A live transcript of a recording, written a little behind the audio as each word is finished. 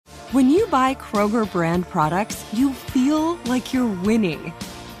When you buy Kroger brand products, you feel like you're winning.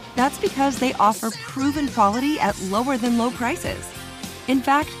 That's because they offer proven quality at lower than low prices. In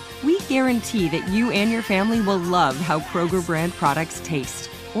fact, we guarantee that you and your family will love how Kroger brand products taste,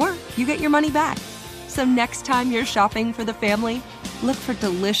 or you get your money back. So next time you're shopping for the family, look for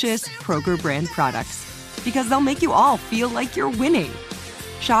delicious Kroger brand products, because they'll make you all feel like you're winning.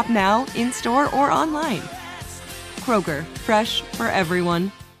 Shop now, in-store, or online. Kroger, fresh for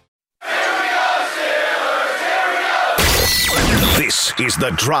everyone. This is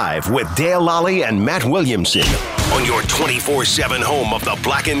The Drive with Dale Lally and Matt Williamson on your 24/7 home of the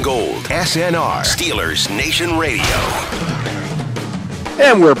black and gold. SNR, Steelers Nation Radio.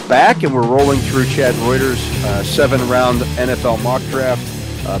 And we're back, and we're rolling through Chad Reuter's 7-round NFL mock draft,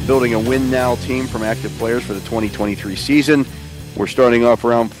 building a win now team from active players for the 2023 season. We're starting off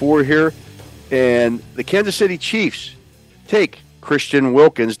round 4 here, and the Kansas City Chiefs take Christian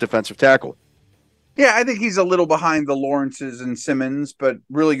Wilkins, defensive tackle. Yeah, I think he's a little behind the Lawrences and Simmons, but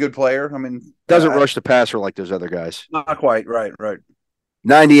really good player. I mean, Doesn't rush the passer like those other guys. Not quite. Right.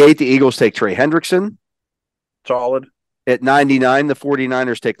 98, the Eagles take Trey Hendrickson. Solid. At 99, the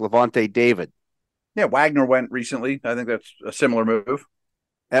 49ers take Levante David. Yeah, Wagner went recently. I think that's a similar move.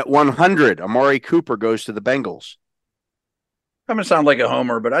 At 100, Amari Cooper goes to the Bengals. I'm going to sound like a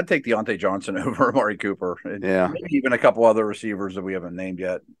homer, but I'd take Deontay Johnson over Amari Cooper. Yeah. Maybe even a couple other receivers that we haven't named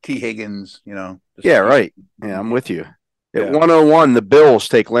yet. T. Higgins, Yeah, right. Yeah, I'm with you. At 101, the Bills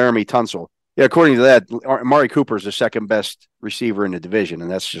take Laramie Tunsil. Yeah, according to that, Amari Cooper is the second best receiver in the division, and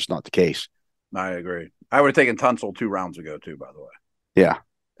that's just not the case. I agree. I would have taken Tunsil 2 rounds ago, too, by the way. Yeah.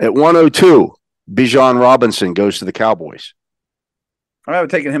 At 102, Bijan Robinson goes to the Cowboys. I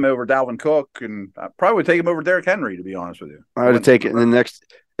would have taken him over Dalvin Cook, and I probably would take him over Derrick Henry, to be honest with you. I would have taken the next.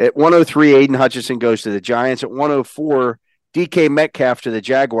 At 103, Aiden Hutchinson goes to the Giants. At 104, DK Metcalf to the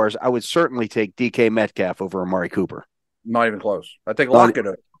Jaguars. I would certainly take DK Metcalf over Amari Cooper. Not even close. I'd take Lockett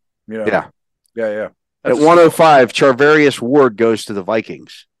over. Yeah. That's at 105, Charvarius Ward goes to the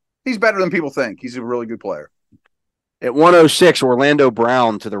Vikings. He's better than people think. He's a really good player. At 106, Orlando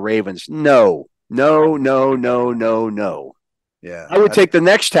Brown to the Ravens. No. Yeah. I would take the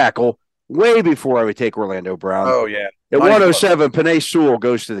next tackle way before I would take Orlando Brown. Oh, yeah. At 107, Penei Sewell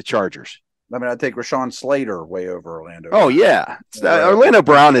goes to the Chargers. I mean, I'd take Rashawn Slater way over Orlando. Oh, yeah. Orlando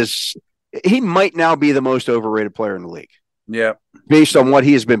Brown he might now be the most overrated player in the league. Yeah. Based on what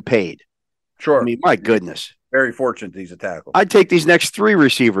he has been paid. Sure. I mean, my goodness. Very fortunate he's a tackle. I'd take these next 3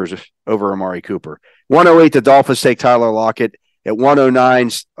 receivers over Amari Cooper. 108, the Dolphins take Tyler Lockett. At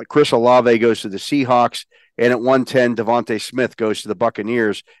 109, Chris Olave goes to the Seahawks. And at 110, Devontae Smith goes to the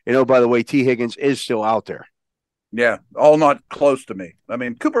Buccaneers. And oh, by the way, T. Higgins is still out there. Yeah, all not close to me. I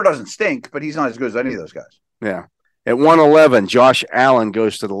mean, Cooper doesn't stink, but he's not as good as any of those guys. Yeah. At 111, Josh Allen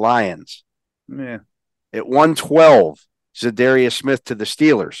goes to the Lions. Yeah. At 112, Zadarius Smith to the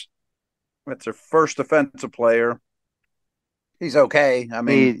Steelers. That's their first defensive player. He's okay. I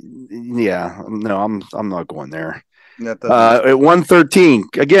mean, I'm not going there. At 113,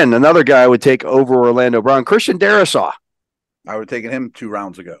 again, another guy I would take over Orlando Brown, Christian Darrisaw. I would have taken him 2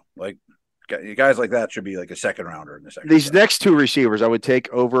 rounds ago. Like, guys like that should be like a second rounder in the second. These next 2 receivers I would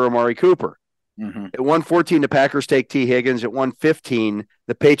take over Amari Cooper. Mm-hmm. At 114, the Packers take T. Higgins. At 115,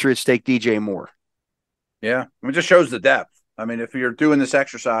 the Patriots take DJ Moore. Yeah, I mean, it just shows the depth. I mean, if you're doing this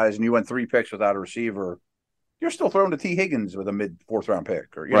exercise and you went 3 picks without a receiver, you're still throwing to T. Higgins with a mid-4th round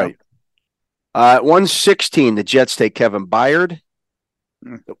pick. Or, right. At 116, the Jets take Kevin Byard.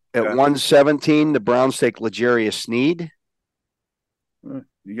 At 117, the Browns take L'Jarius Sneed.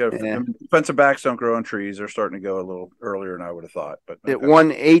 You got defensive backs don't grow on trees. They're starting to go a little earlier than I would have thought. But okay. At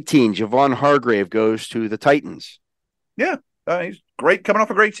 118, Javon Hargrave goes to the Titans. Yeah, he's great, coming off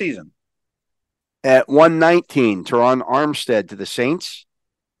a great season. At 119, Teron Armstead to the Saints.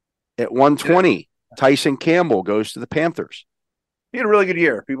 At 120, Tyson Campbell goes to the Panthers. He had a really good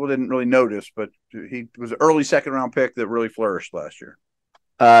year. People didn't really notice, but he was an early second-round pick that really flourished last year.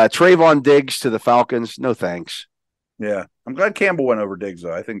 Trayvon Diggs to the Falcons. No thanks. Yeah. I'm glad Campbell went over Diggs,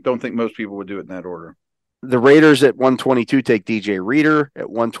 though. Don't think most people would do it in that order. The Raiders at 122 take DJ Reader. At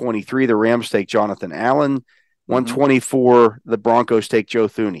 123, the Rams take Jonathan Allen. 124, the Broncos take Joe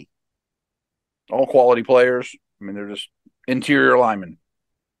Thuney. All quality players. I mean, they're just interior linemen.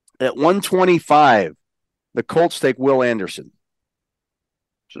 At 125, the Colts take Will Anderson.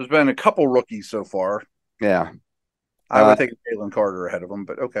 So there's been a couple rookies so far. Yeah. I would take Jalen Carter ahead of him,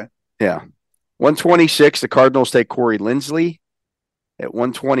 but okay. Yeah. 126, the Cardinals take Corey Linsley. At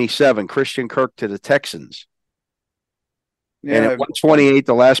 127, Christian Kirk to the Texans. Yeah, and at 128,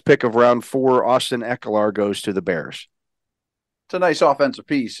 the last pick of round 4, Austin Eckler goes to the Bears. It's a nice offensive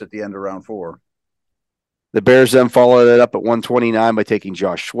piece at the end of round 4. The Bears then followed it up at 129 by taking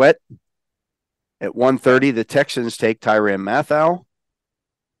Josh Sweat. At 130, the Texans take Tyrann Mathieu.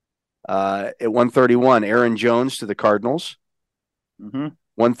 At 131, Aaron Jones to the Cardinals.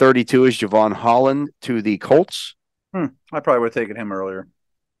 132 is Javon Holland to the Colts. I probably would have taken him earlier.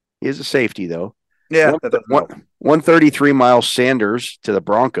 He is a safety, though. Yeah. 133, Miles Sanders to the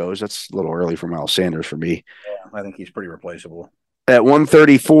Broncos. That's a little early for Miles Sanders for me. Yeah, I think he's pretty replaceable. At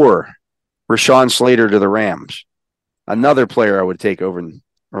 134, Rashawn Slater to the Rams. Another player I would take over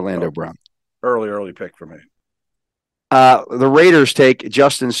Orlando Brown. Early pick for me. The Raiders take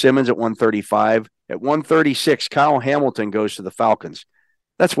Justin Simmons at 135. At 136, Kyle Hamilton goes to the Falcons.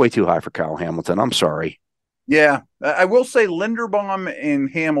 That's way too high for Kyle Hamilton. I'm sorry. Yeah. I will say Linderbaum and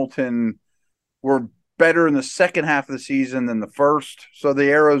Hamilton were better in the second half of the season than the first. So the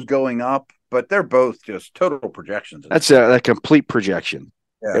arrow's going up, but they're both just total projections. That's a complete projection.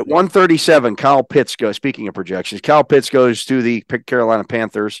 Yeah. At 137, Kyle Pitts goes. Speaking of projections, Kyle Pitts goes to the Carolina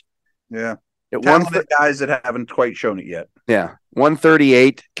Panthers. Yeah. At Talented guys that haven't quite shown it yet. Yeah.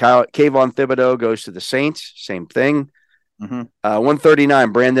 138, Kayvon Thibodeau goes to the Saints. Same thing.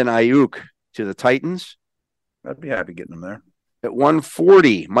 139, Brandon Ayuk to the Titans. I'd be happy getting them there. At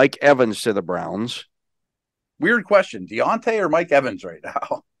 140, Mike Evans to the Browns. Weird question. Deontay or Mike Evans right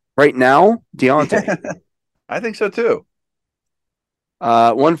now? Right now, Deontay. I think so too.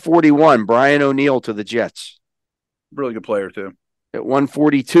 141, Brian O'Neill to the Jets. Really good player too. At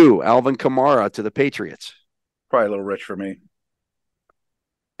 142, Alvin Kamara to the Patriots. Probably a little rich for me.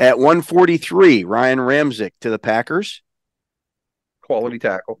 At 143, Ryan Ramczyk to the Packers. Quality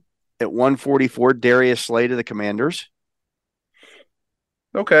tackle. At 144, Darius Slay to the Commanders.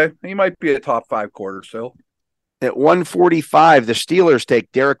 Okay. He might be a top 5 quarter still. At 145, the Steelers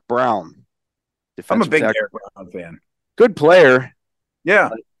take Derek Brown. I'm a big Derek Brown fan. Good player. Yeah.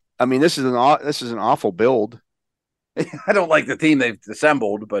 I mean, this is an awful build. I don't like the team they've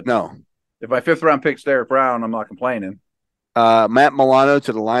assembled, but no. If my 5th round pick's Derek Brown, I'm not complaining. Matt Milano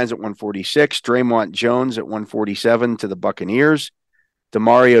to the Lions at 146. Draymond Jones at 147 to the Buccaneers.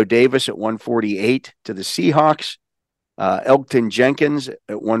 Demario Davis at 148 to the Seahawks. Elgton Jenkins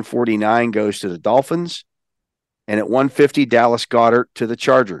at 149 goes to the Dolphins. And at 150, Dallas Goedert to the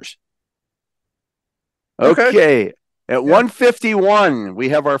Chargers. Okay. At 151, we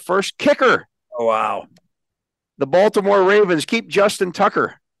have our first kicker. Oh, wow. The Baltimore Ravens keep Justin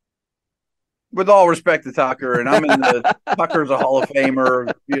Tucker. With all respect to Tucker, and I'm in the Tucker's a Hall of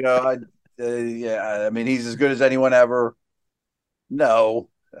Famer. You know, I mean, he's as good as anyone ever. No.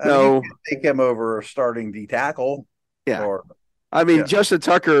 I mean, you can take him over starting D tackle. Yeah. Justin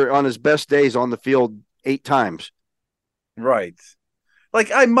Tucker on his best days on the field 8 times. Right. Like,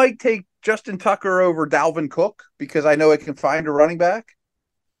 I might take Justin Tucker over Dalvin Cook because I know I can find a running back,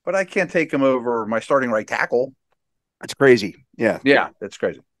 but I can't take him over my starting right tackle. That's crazy. Yeah. Yeah, that's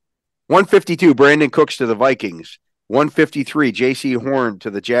crazy. 152, Brandon Cooks to the Vikings. 153, J.C. Horn to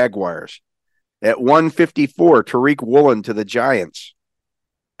the Jaguars. At 154, Tariq Woolen to the Giants.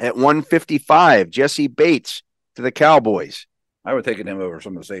 At 155, Jesse Bates to the Cowboys. I would have taken him over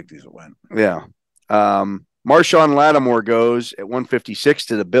some of the safeties that went. Yeah. Marshawn Lattimore goes at 156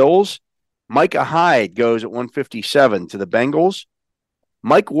 to the Bills. Micah Hyde goes at 157 to the Bengals.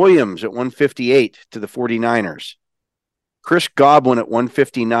 Mike Williams at 158 to the 49ers. Chris Godwin at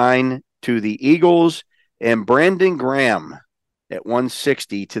 159 to the Eagles. And Brandon Graham at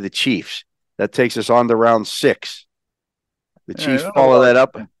 160 to the Chiefs. That takes us on to round 6. The Chiefs follow that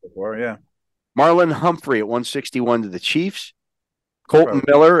up. Yeah. Marlon Humphrey at 161 to the Chiefs. Colton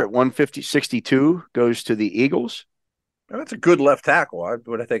Miller at 162 goes to the Eagles. Oh, that's a good left tackle. I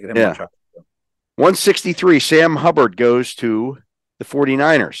would have taken him much higher. 163, Sam Hubbard goes to the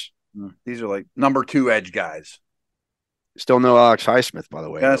 49ers. These are like number 2 edge guys. Still no Alex Highsmith, by the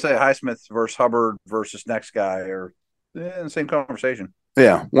way. Yeah, I say Highsmith versus Hubbard versus next guy are in the same conversation.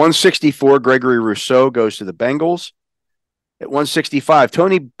 Yeah. 164, Gregory Rousseau goes to the Bengals. At 165,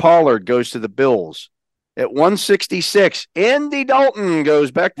 Tony Pollard goes to the Bills. At 166, Andy Dalton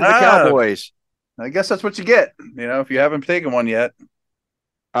goes back to the Cowboys. I guess that's what you get, if you haven't taken one yet.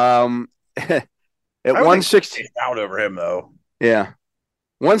 At 160 out over him though. Yeah.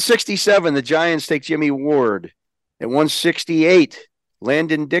 167, the Giants take Jimmy Ward. At 168,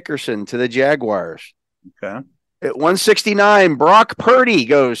 Landon Dickerson to the Jaguars. Okay. At 169, Brock Purdy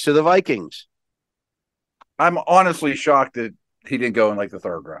goes to the Vikings. I'm honestly shocked that he didn't go in like the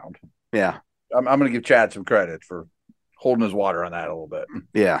 3rd round. Yeah. I'm going to give Chad some credit for holding his water on that a little bit.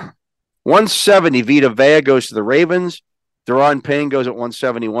 Yeah. 170, Vita Vea goes to the Ravens. Deron Payne goes at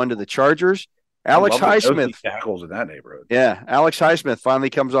 171 to the Chargers. Alex No Highsmith. tackles in that neighborhood. Yeah, Alex Highsmith finally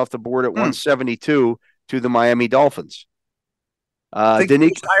comes off the board at 172 to the Miami Dolphins. Think he'll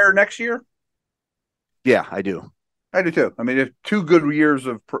retire next year? Yeah, I do. I do too. I mean, if 2 good years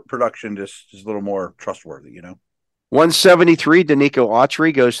of production, just a little more trustworthy, 173, Danico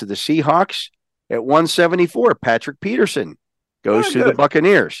Autry goes to the Seahawks. At 174, Patrick Peterson goes to the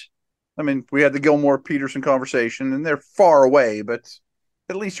Buccaneers. I mean, we had the Gilmore-Peterson conversation, and they're far away, but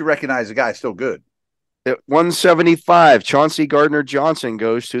at least you recognize the guy's still good. At 175, Chauncey Gardner-Johnson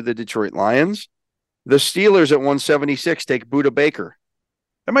goes to the Detroit Lions. The Steelers at 176 take Budda Baker.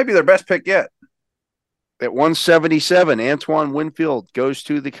 That might be their best pick yet. At 177, Antoine Winfield goes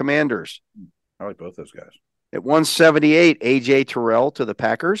to the Commanders. I like both those guys. At 178, A.J. Terrell to the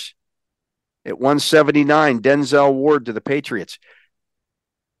Packers. At 179, Denzel Ward to the Patriots.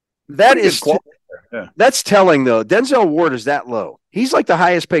 That's telling, though. Denzel Ward is that low. He's like the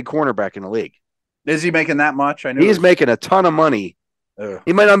highest paid cornerback in the league. Is he making that much? I know he's making a ton of money.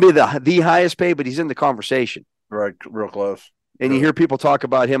 He might not be the highest paid, but he's in the conversation. Right, real close. And you hear people talk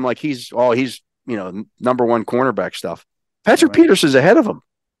about him like he's number one cornerback stuff. Patrick Peterson's ahead of him.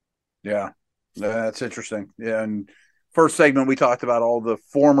 Yeah, that's interesting. Yeah, and first segment we talked about all the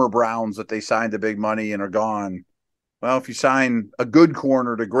former Browns that they signed the big money and are gone. Well, if you sign a good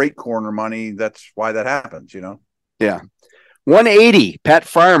corner to great corner money, that's why that happens, Yeah. 180, Pat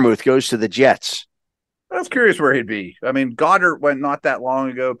Freiermuth goes to the Jets. I was curious where he'd be. I mean, Goddard went not that long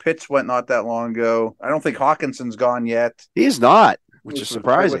ago. Pitts went not that long ago. I don't think Hawkinson's gone yet. He's not, which is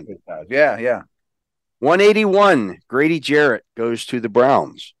surprising. Yeah. 181, Grady Jarrett goes to the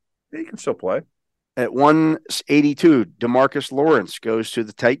Browns. He can still play. At 182, DeMarcus Lawrence goes to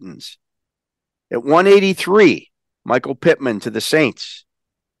the Titans. At 183, Michael Pittman to the Saints.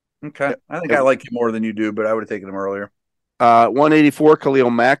 Okay. I think I like him more than you do, but I would have taken him earlier. 184, Khalil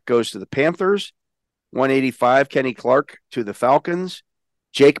Mack goes to the Panthers. 185, Kenny Clark to the Falcons.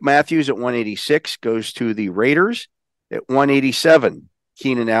 Jake Matthews at 186 goes to the Raiders. At 187,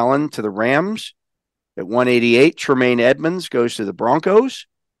 Keenan Allen to the Rams. At 188, Tremaine Edmonds goes to the Broncos.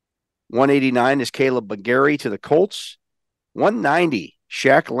 189 is Caleb McGarry to the Colts. 190,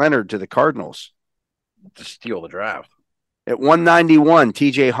 Shaq Leonard to the Cardinals. To steal the draft. At 191,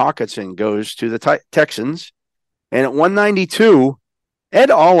 TJ Hawkinson goes to the Texans. And at 192,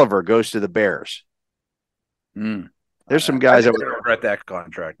 Ed Oliver goes to the Bears. There's some guys that would regret that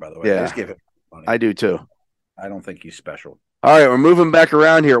contract, by the way. Yeah, just give it money. I do too. I don't think he's special. All right, we're moving back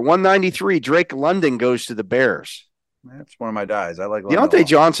around here. 193, Drake London goes to the Bears. That's one of my guys. I like Deontay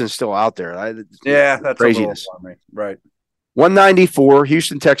Johnson's still out there. That's craziness. Right. 194,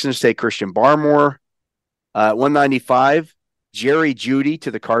 Houston Texans take Christian Barmore. 195, Jerry Jeudy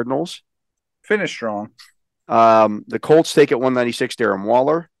to the Cardinals. Finish strong. The Colts take at 196, Darren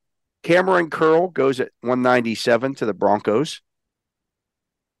Waller. Cameron Curl goes at 197 to the Broncos.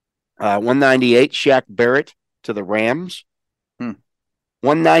 198, Shaq Barrett to the Rams.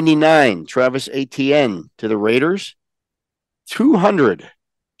 199, Travis Etienne to the Raiders. 200,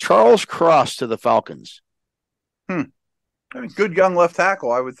 Charles Cross to the Falcons. I mean, good young left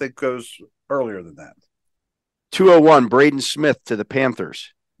tackle, I would think goes earlier than that. 201, Braden Smith to the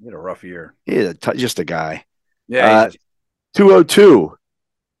Panthers. He had a rough year. He's just a guy. Yeah. 202,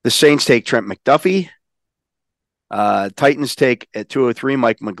 the Saints take Trent McDuffie. Titans take at 203,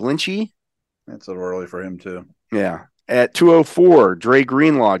 Mike McGlinchey. That's a little early for him, too. Yeah. At 204, Dre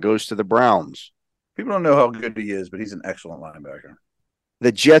Greenlaw goes to the Browns. People don't know how good he is, but he's an excellent linebacker.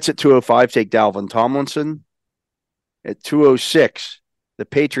 The Jets at 205 take Dalvin Tomlinson. At 206, the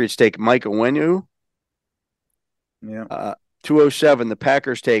Patriots take Mike Onwenu. Yeah. 207, the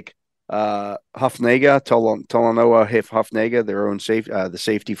Packers take Hufnega, Talanoa Hufnega, their own the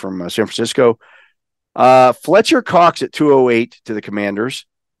safety from San Francisco. Fletcher Cox at 208 to the Commanders.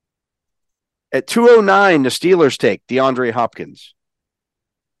 At 209, the Steelers take DeAndre Hopkins.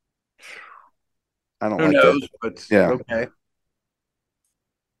 I don't like that. But yeah. Okay.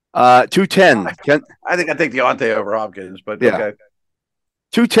 210. I think I take Deontay over Hopkins, but yeah. Okay.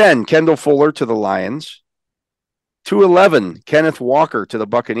 210, Kendall Fuller to the Lions. 211, Kenneth Walker to the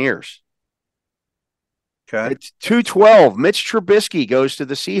Buccaneers. Okay. It's 212, Mitch Trubisky goes to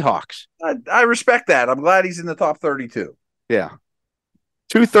the Seahawks. I respect that. I'm glad he's in the top 32. Yeah.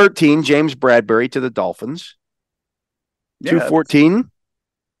 213, James Bradbury to the Dolphins. Yeah, 214,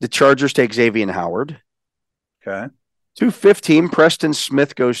 the Chargers take Xavier Howard. Okay. 215, Preston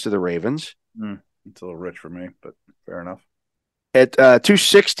Smith goes to the Ravens. It's a little rich for me, but fair enough. At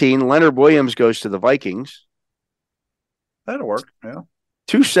 216, Leonard Williams goes to the Vikings. That'll work, yeah.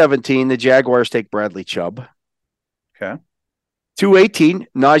 217, the Jaguars take Bradley Chubb. Okay. 218,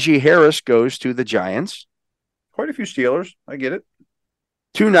 Najee Harris goes to the Giants. Quite a few Steelers. I get it.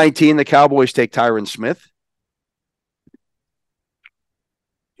 219, the Cowboys take Tyron Smith.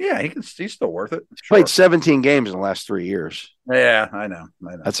 Yeah, he's still worth it. Sure. Played 17 games in the last 3 years. Yeah, I know.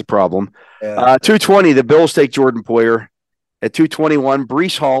 That's a problem. Yeah. 220, the Bills take Jordan Poyer. At 221,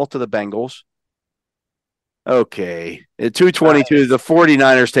 Breece Hall to the Bengals. Okay. At 222, the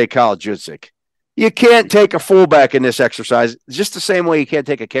 49ers take Kyle Juszczyk. You can't take a fullback in this exercise, just the same way you can't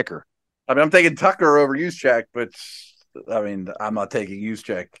take a kicker. I mean, I'm taking Tucker over Juszczyk, but I mean, I'm not taking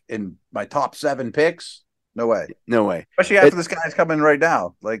Juszczyk in my top 7 picks. No way. No way. Especially after this guy's coming right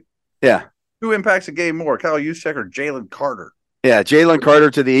now. Like, yeah. Who impacts the game more, Kyle Juszczyk or Jalen Carter? Yeah, Jalen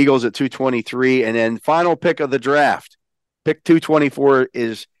Carter to the Eagles at 223. And then final pick of the draft, pick 224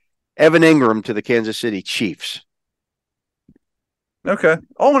 is Evan Ingram to the Kansas City Chiefs. Okay.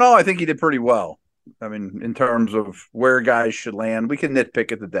 All in all, I think he did pretty well. I mean, in terms of where guys should land, we can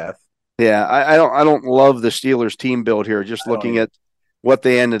nitpick it to death. Yeah, I don't love the Steelers team build here. Just looking at what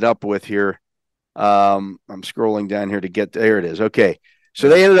they ended up with here. I'm scrolling down here to get there. It is. Okay. So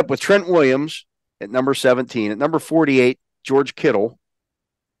they ended up with Trent Williams at number 17. At number 48, George Kittle.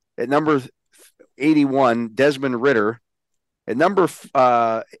 At number 81, Desmond Ridder. At number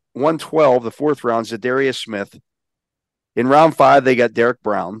 112, the 4th round, Zadarius Smith. In round 5, they got Derek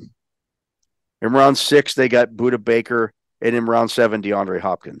Brown. In round 6, they got Budda Baker. And in round 7, DeAndre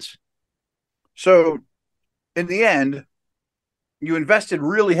Hopkins. So in the end, you invested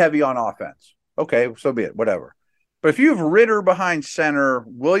really heavy on offense. Okay, so be it, whatever. But if you have Ridder behind center,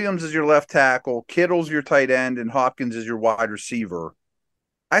 Williams is your left tackle, Kittle's your tight end, and Hopkins is your wide receiver,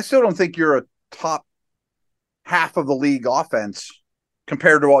 I still don't think you're a top half of the league offense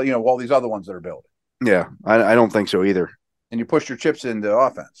compared to all these other ones that are built. Yeah, I don't think so either. And you push your chips into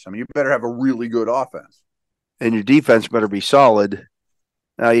offense. I mean, you better have a really good offense. And your defense better be solid.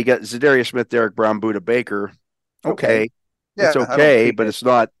 Now you got Zadarius Smith, Derek Brown, Budda Baker. Okay. Yeah, it's okay, but it's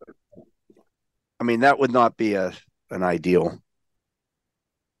not. I mean, that would not be an ideal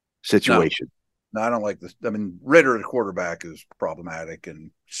situation. No, I don't like this. I mean, Ridder, the quarterback, is problematic,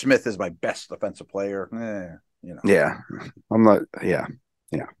 and Smith is my best offensive player. Yeah, I'm not. Yeah.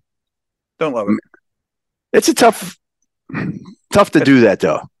 Don't love it. It's a tough to do that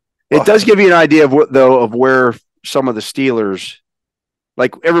though. It does give you an idea of where some of the Steelers,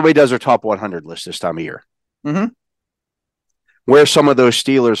 like everybody does their top 100 list this time of year. Mm-hmm. Where some of those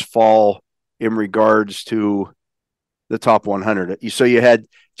Steelers fall in regards to the top 100. So you had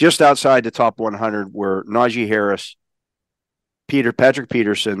just outside the top 100 were Najee Harris, Patrick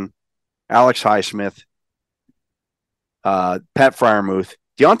Peterson, Alex Highsmith, Pat Freiermuth.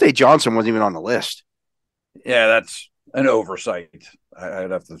 Deontay Johnson wasn't even on the list. Yeah, that's an oversight.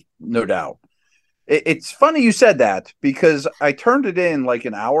 I'd have to, no doubt. It's funny you said that because I turned it in like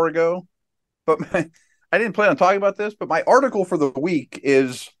an hour ago, but I didn't plan on talking about this, but my article for the week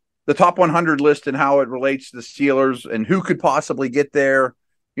is the top 100 list and how it relates to the Steelers and who could possibly get there.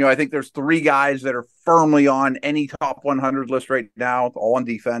 I think there's 3 guys that are firmly on any top 100 list right now, all on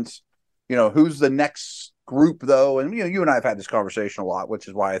defense. Who's the next group though? And you and I have had this conversation a lot, which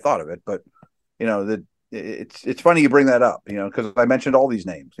is why I thought of it. But it's funny you bring that up, because I mentioned all these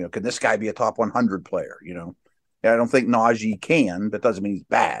names. Could this guy be a top 100 player? I don't think Najee can, but doesn't mean he's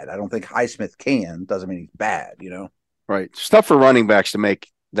bad. I don't think Highsmith can, doesn't mean he's bad. Right. It's tough for running backs to make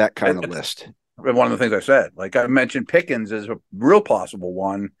that kind of list. One of the things I said, like I mentioned, Pickens is a real possible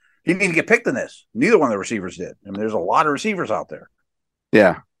one. He didn't even get picked in this. Neither one of the receivers did. I mean, there's a lot of receivers out there.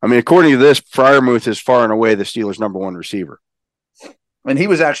 Yeah. I mean, according to this, Freiermuth is far and away the Steelers' number 1 receiver. And he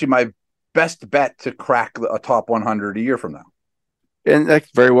was actually my best bet to crack a top 100 a year from now. And that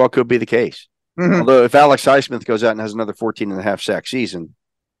very well could be the case. Mm-hmm. Although if Alex Highsmith goes out and has another 14.5 sack season.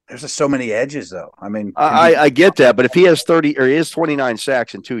 There's just so many edges, though. I mean, I get that. But if he has 30 or he has 29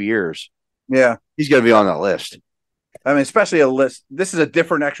 sacks in 2 years, yeah, he's going to be on that list. I mean, especially a list. This is a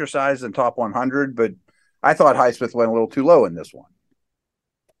different exercise than top 100, but I thought Highsmith went a little too low in this one.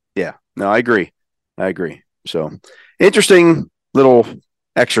 Yeah, no, I agree. So interesting little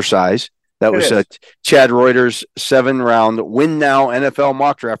exercise. That was Chad Reuter's 7-round win now NFL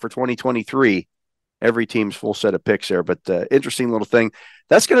mock draft for 2023. Every team's full set of picks there, but interesting little thing.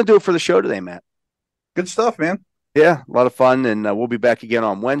 That's going to do it for the show today, Matt. Good stuff, man. Yeah, a lot of fun, and we'll be back again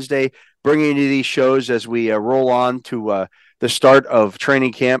on Wednesday, bringing you these shows as we roll on to the start of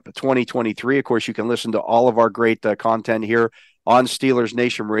training camp 2023. Of course, you can listen to all of our great content here on Steelers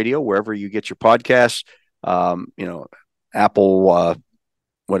Nation Radio, wherever you get your podcasts, Apple,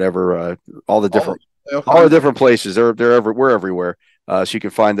 whatever, all the different places. We're everywhere. So you can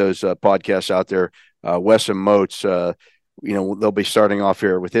find those podcasts out there. Wes and Moats, they'll be starting off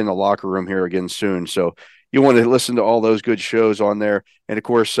here within the locker room here again soon. So you want to listen to all those good shows on there. And, of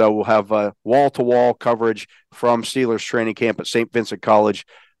course, we'll have wall-to-wall coverage from Steelers training camp at St. Vincent College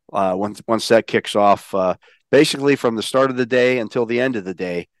once that kicks off. Basically, from the start of the day until the end of the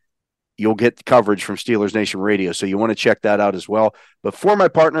day, you'll get coverage from Steelers Nation Radio. So you want to check that out as well. But for my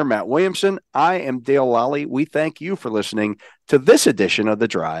partner, Matt Williamson, I am Dale Lally. We thank you for listening to this edition of The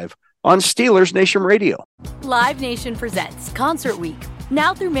Drive on Steelers Nation Radio. Live Nation presents Concert Week.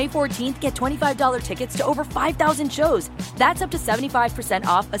 Now through May 14th, get $25 tickets to over 5,000 shows. That's up to 75%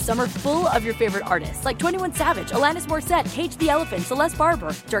 off a summer full of your favorite artists like 21 Savage, Alanis Morissette, Cage the Elephant, Celeste Barber,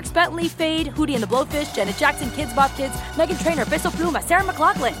 Dierks Bentley, Fade, Hootie and the Blowfish, Janet Jackson, Kidz Bop Kids, Meghan Trainor, Peso Pluma, Sarah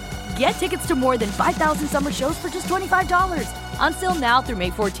McLachlan. Get tickets to more than 5,000 summer shows for just $25. On sale now through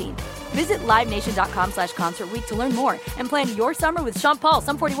May 14th. Visit livenation.com/concertweek to learn more and plan your summer with Sean Paul,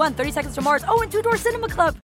 Sum 41, 30 Seconds to Mars, and Two Door Cinema Club.